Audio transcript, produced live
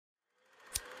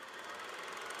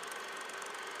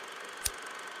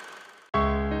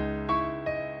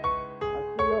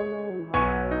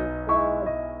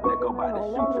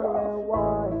I'm wondering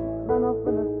why. Man, I'm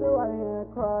finna sit right here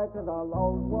and cry, cause I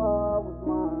lost what was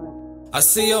mine. I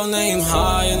see your name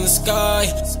high in the sky,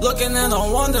 looking and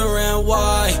I'm wondering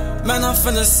why. Man, I'm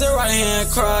finna sit right here and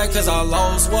cry, cause I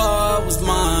lost what was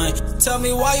mine. Tell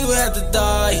me why you had to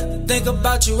die. Think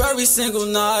about you every single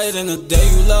night, and the day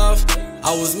you left,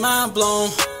 I was mind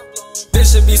blown.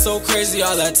 This should be so crazy,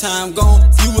 all that time gone.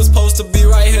 You was supposed to be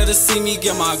right here to see me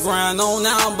get my grind on.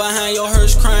 Now I'm behind your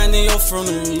hearse crying in your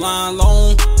funeral line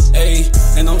long. Ayy,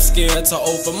 and I'm scared to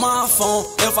open my phone.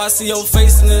 If I see your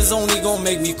face, and it's only gonna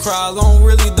make me cry long.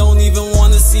 Really don't even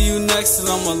wanna see you next to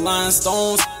them a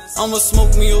limestone. I'ma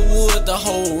smoke me a wood the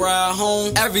whole ride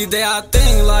home. Every day I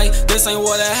think like, this ain't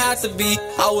what it had to be.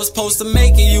 I was supposed to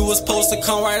make it, you was supposed to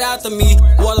come right after me.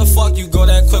 What the fuck, you go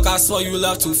that quick, I swear you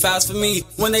left too fast for me.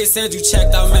 When they said you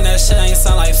checked out, man, that shit ain't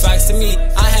sound like facts to me.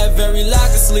 I had very lack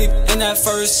of sleep, and that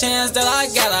first chance that I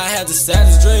got, I had the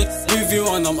saddest dream.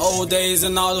 Reviewing them old days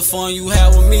and all the fun you had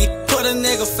with me. Put a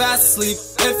nigga fast asleep.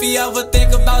 If he ever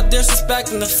think about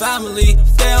disrespecting the family,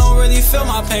 they don't really feel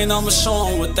my pain, I'ma show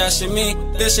them what that shit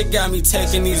mean. This shit got me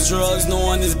taking these drugs,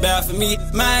 knowing it's bad for me.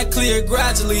 Mind clear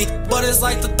gradually, but it's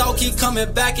like the thought keep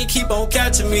coming back and keep on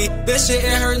catching me. This shit,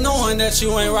 it hurt knowing that you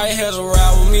ain't right here to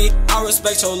ride with me. I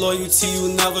respect your loyalty,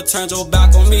 you never turned your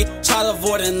back on me. Try to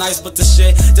avoid it nice, but the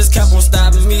shit just kept on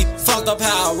stabbing me. Fucked up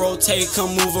how I rotate,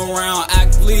 come move around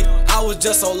actively. I was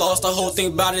just so lost, the whole thing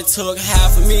about it took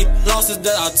half of me. Losses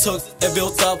that I took, it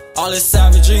built up all this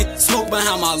savagery. Smoke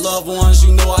behind my loved ones,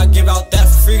 you know I give out that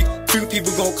for free. Few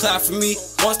people gon' clap for me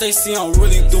once they see I'm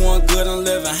really doing good and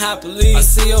living happily. I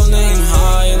see your name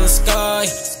high in the sky,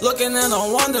 looking and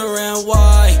I'm wondering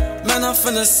why. Man, I'm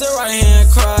finna sit right here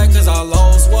and cry, cause I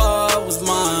lost what was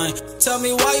mine. Tell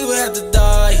me why you had to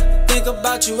die. Think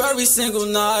about you every single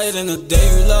night, and the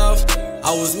day you left,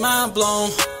 I was mind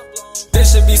blown.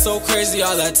 This should be so crazy,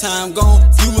 all that time gone.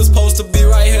 You was supposed to be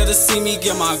right here to see me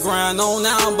get my grind on.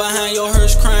 Now I'm behind your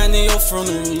hearse crying in your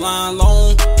funeral line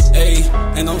long. Ayy,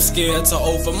 and I'm scared to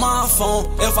open my phone.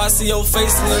 If I see your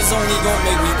face, and it's only gonna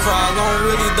make me cry long.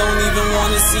 Really don't even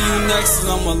wanna see you next to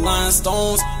them a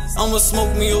limestones. I'ma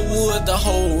smoke me a wood the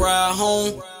whole ride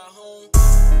home.